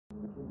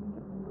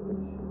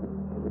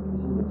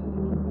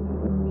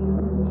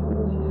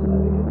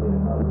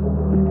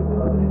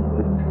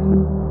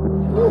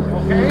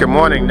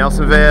morning,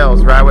 Nelson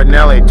Vails, ride with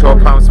Nelly, tour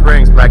Palm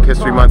Springs, Black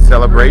History Month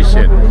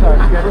celebration.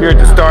 Here at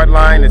the start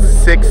line is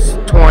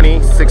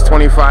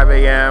 6:25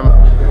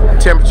 a.m.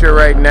 Temperature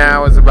right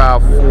now is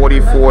about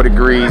 44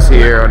 degrees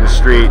here on the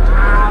street.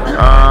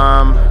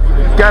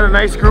 Got a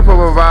nice group of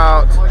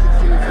about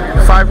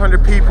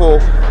 500 people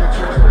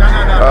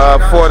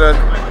for the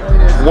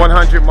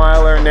 100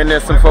 miler, and then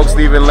there's some folks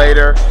leaving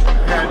later.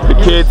 The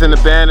kids and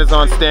the band is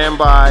on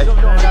standby.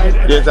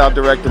 There's our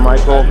director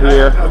Michael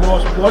here,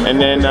 and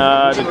then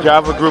the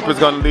Java group is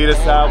going to lead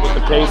us out with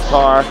the pace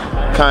car,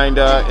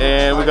 kinda,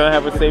 and we're going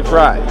to have a safe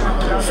ride.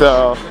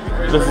 So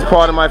this is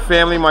part of my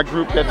family, my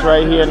group that's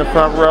right here in the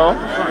front row,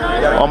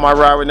 all my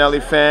Ride with Nelly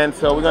fans.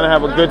 So we're going to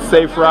have a good,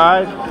 safe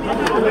ride,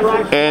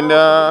 and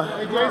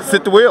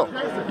sit the wheel.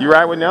 You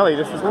ride with Nelly.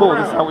 This is cool.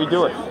 This is how we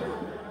do it.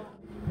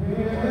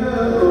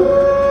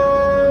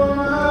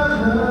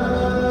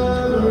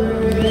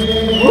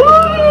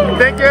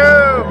 Thank you.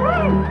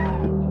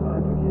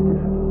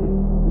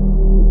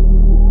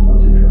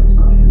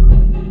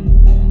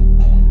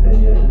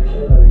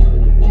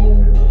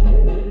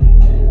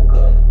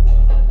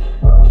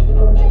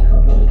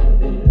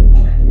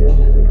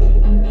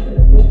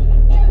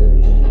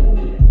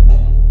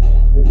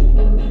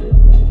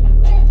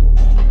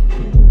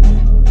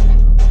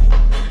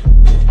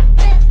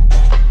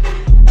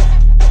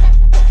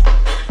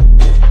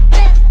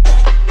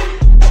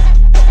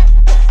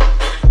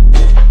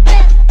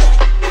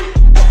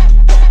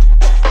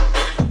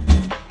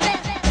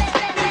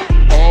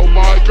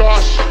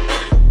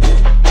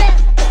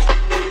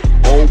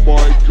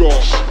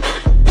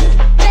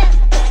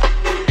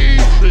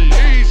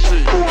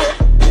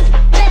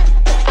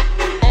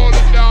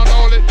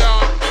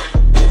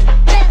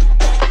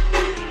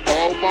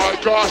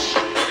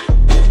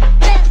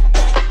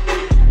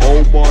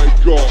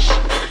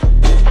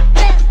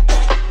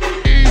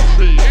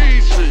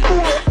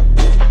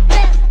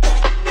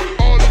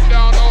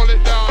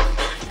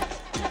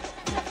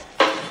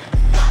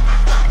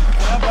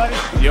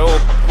 Yo.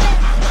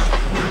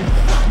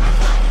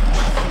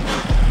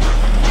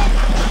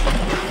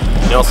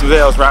 Nelson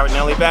Vails, Ride with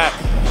Nelly back.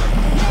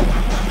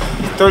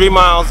 30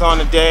 miles on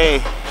the day.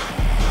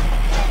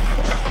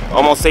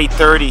 Almost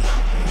 8:30.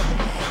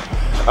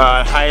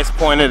 Highest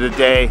point of the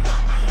day.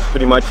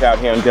 Pretty much out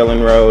here on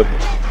Dillon Road.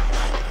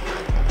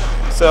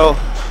 So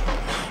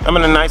I'm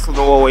in a nice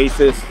little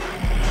oasis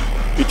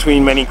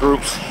between many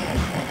groups.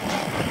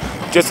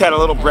 Just had a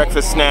little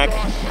breakfast snack,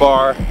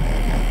 bar,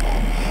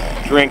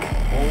 drink.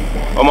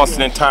 Almost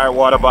an entire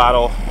water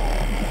bottle,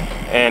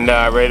 and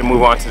ready to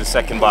move on to the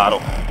second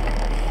bottle.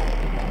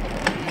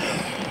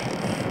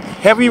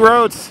 Heavy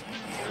roads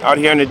out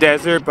here in the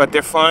desert, but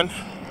they're fun.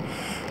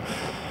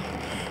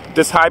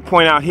 This high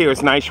point out here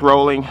is nice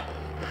rolling.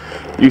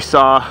 You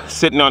saw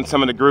sitting on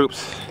some of the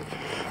groups.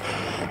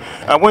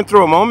 I went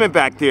through a moment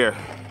back there.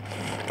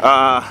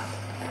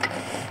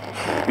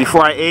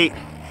 Before I ate,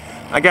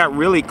 I got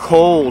really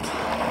cold,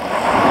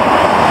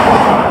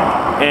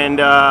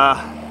 and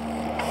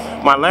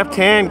my left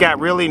hand got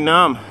really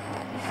numb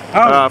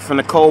from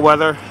the cold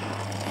weather,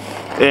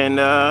 and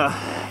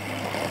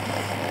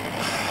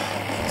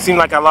seemed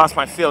like I lost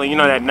my feeling, you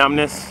know, that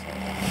numbness.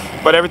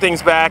 But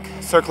everything's back,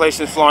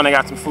 circulation's flowing, I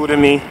got some food in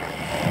me,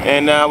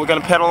 and we're gonna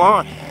pedal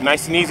on.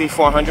 Nice and easy,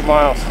 400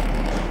 miles.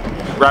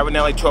 Ride with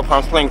Nelly, tour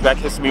Palm Springs, Black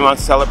History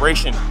Month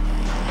celebration.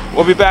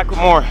 We'll be back with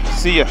more.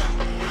 See ya.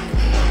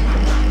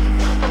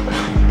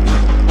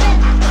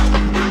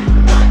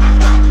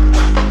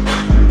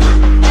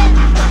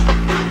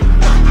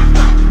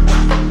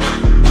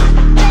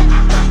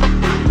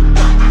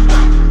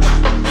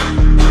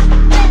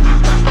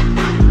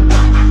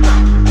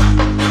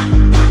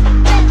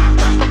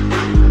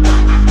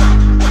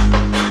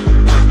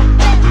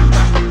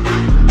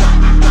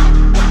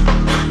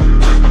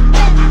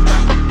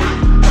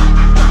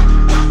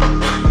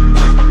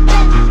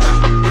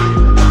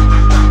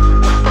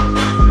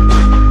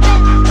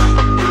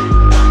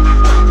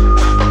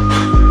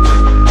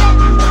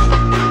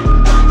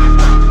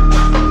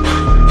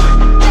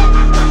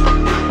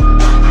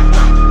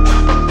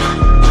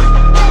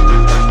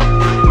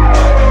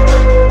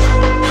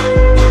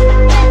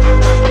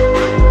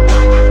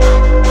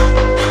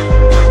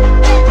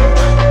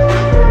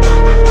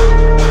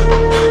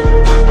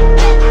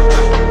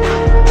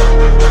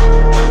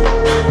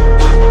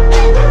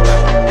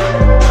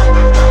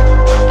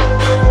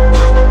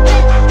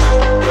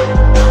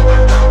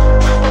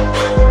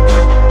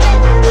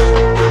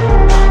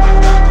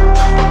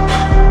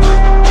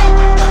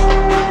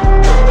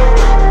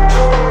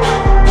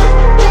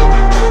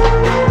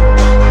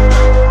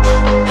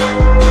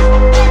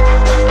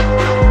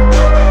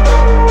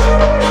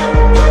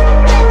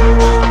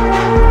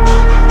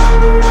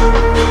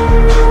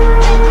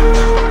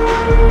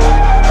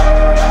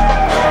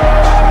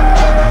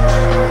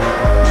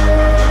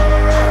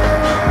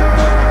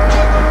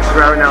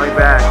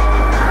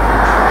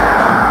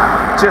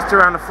 Just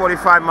around the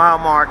 45-mile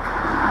mark,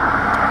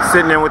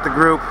 sitting in with the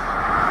group.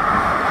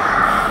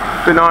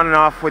 Been on and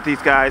off with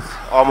these guys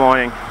all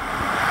morning.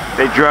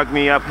 They drugged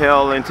me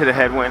uphill into the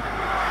headwind.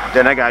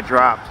 Then I got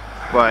dropped.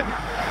 but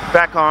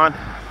back on.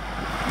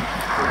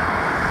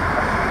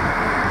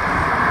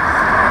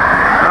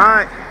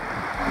 Alright,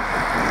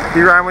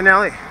 you ride with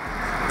Nelly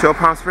to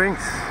Palm Springs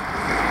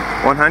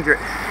 100.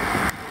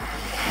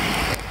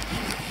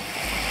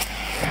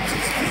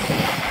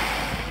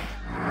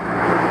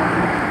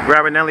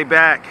 Grabbing Nelly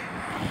back.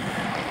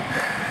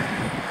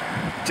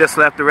 Just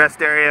left the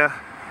rest area.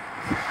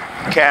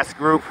 Cast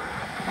group.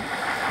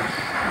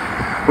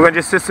 We're gonna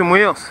just sit some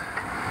wheels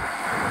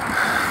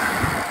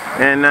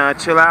and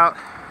chill out.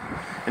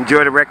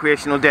 Enjoy the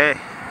recreational day.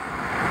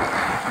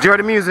 Enjoy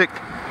the music.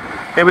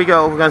 Here we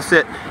go. We're gonna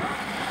sit.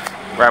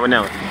 Ride with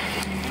Nelly.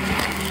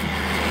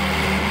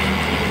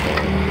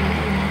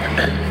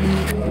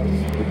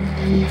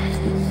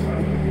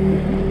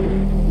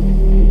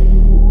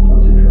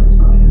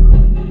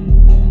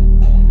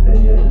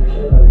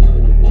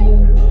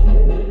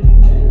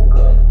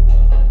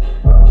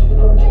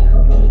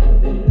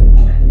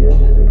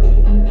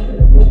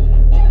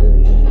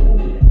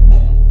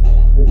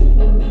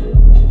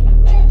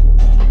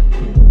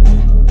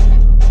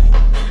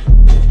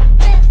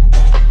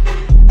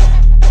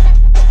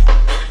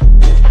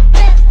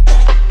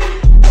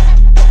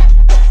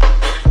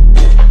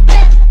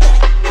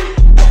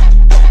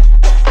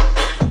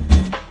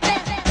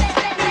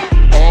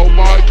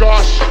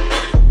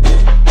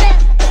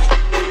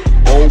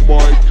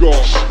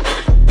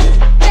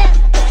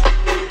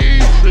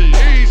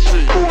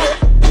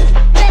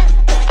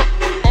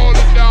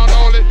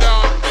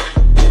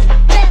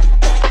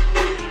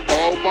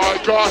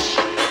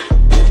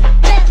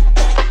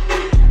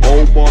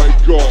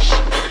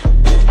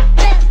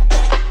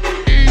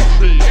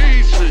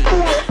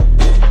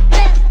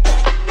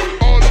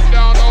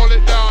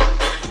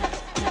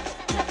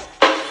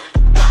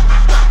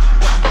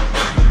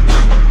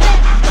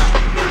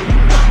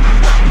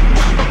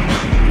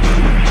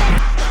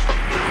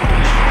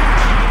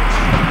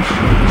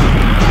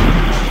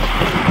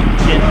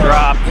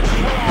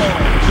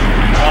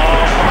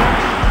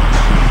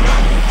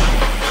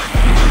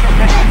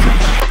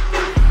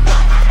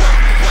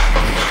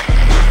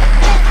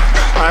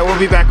 We'll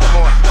be back with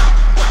more.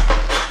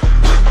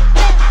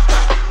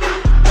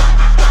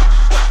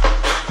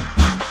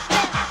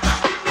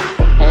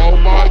 Oh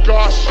my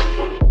gosh.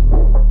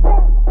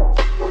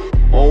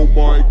 Oh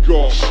my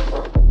gosh.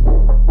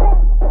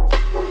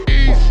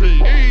 Easy,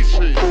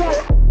 easy.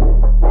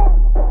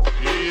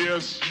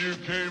 Yes,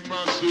 UK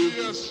massive.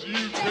 Yes,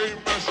 UK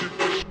massive.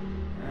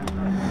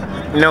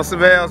 Nelson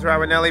Vails, ride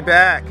with Nelly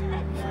back.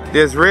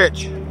 There's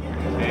Rich.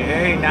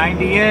 Hey,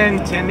 90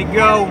 in, 10 to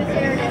go.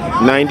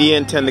 90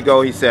 in, 10 to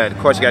go, he said. Of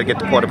course, you gotta get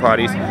the porta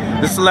potties.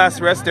 This is the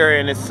last rest area,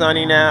 and it's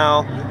sunny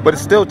now, but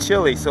it's still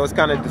chilly, so it's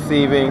kind of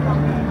deceiving.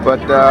 But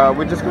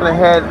we're just gonna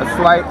head a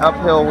slight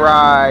uphill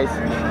rise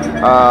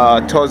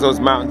towards those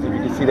mountains, if you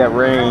can see that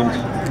range.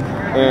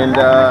 And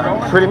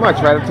pretty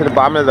much right up to the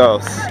bottom of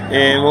those.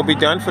 And we'll be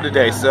done for the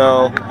day.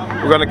 So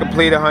we're gonna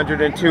complete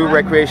 102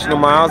 recreational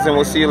miles, and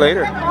we'll see you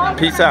later.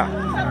 Peace out.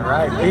 All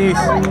right, peace.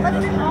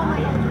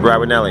 Ride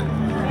with Nelly.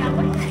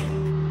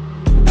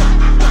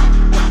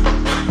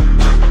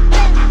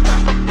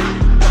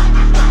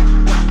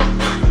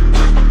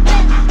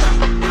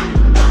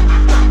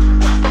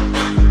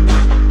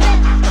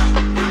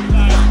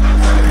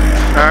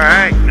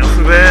 Alright,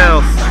 Nelson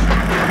Vails.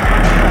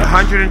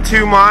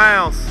 102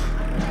 miles.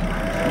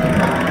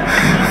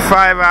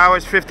 5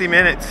 hours, 50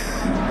 minutes.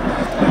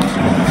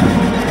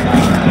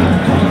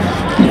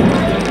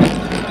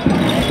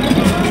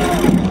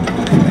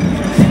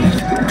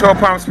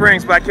 Palm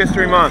Springs, Black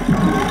History Month.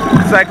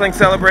 Cycling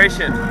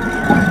celebration.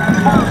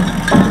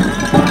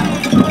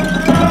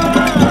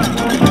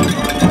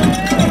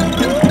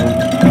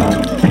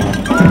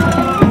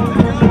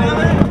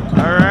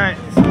 Alright.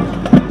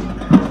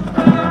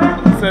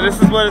 So this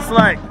is what it's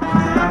like.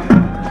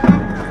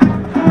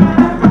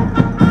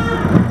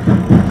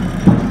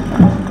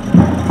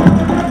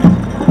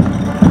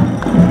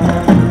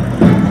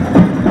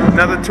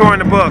 Another tour in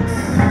the books.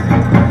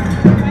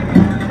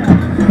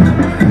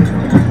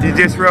 You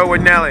just rode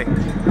with Nelly.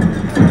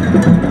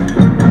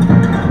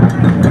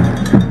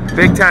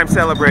 Big time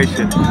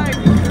celebration.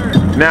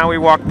 Now we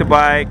walk the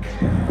bike,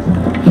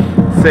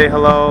 say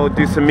hello,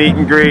 do some meet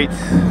and greets.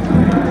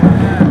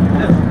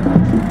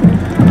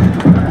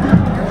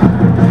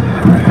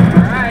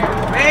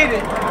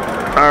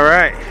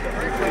 Alright.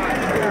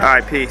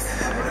 Alright,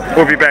 peace.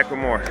 We'll be back with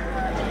more.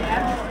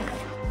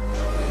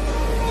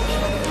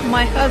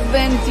 My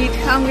husband did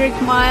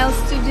 100 miles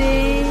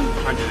today.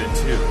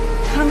 102.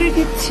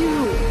 102.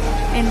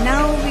 And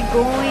now we're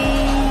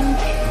going...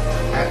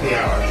 Happy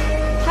hour.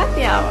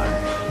 Happy hour.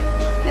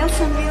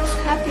 Nelson Vails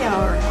happy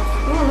hour.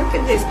 Oh, look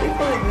at this.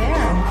 People in there.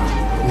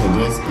 Yeah,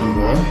 let's do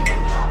that.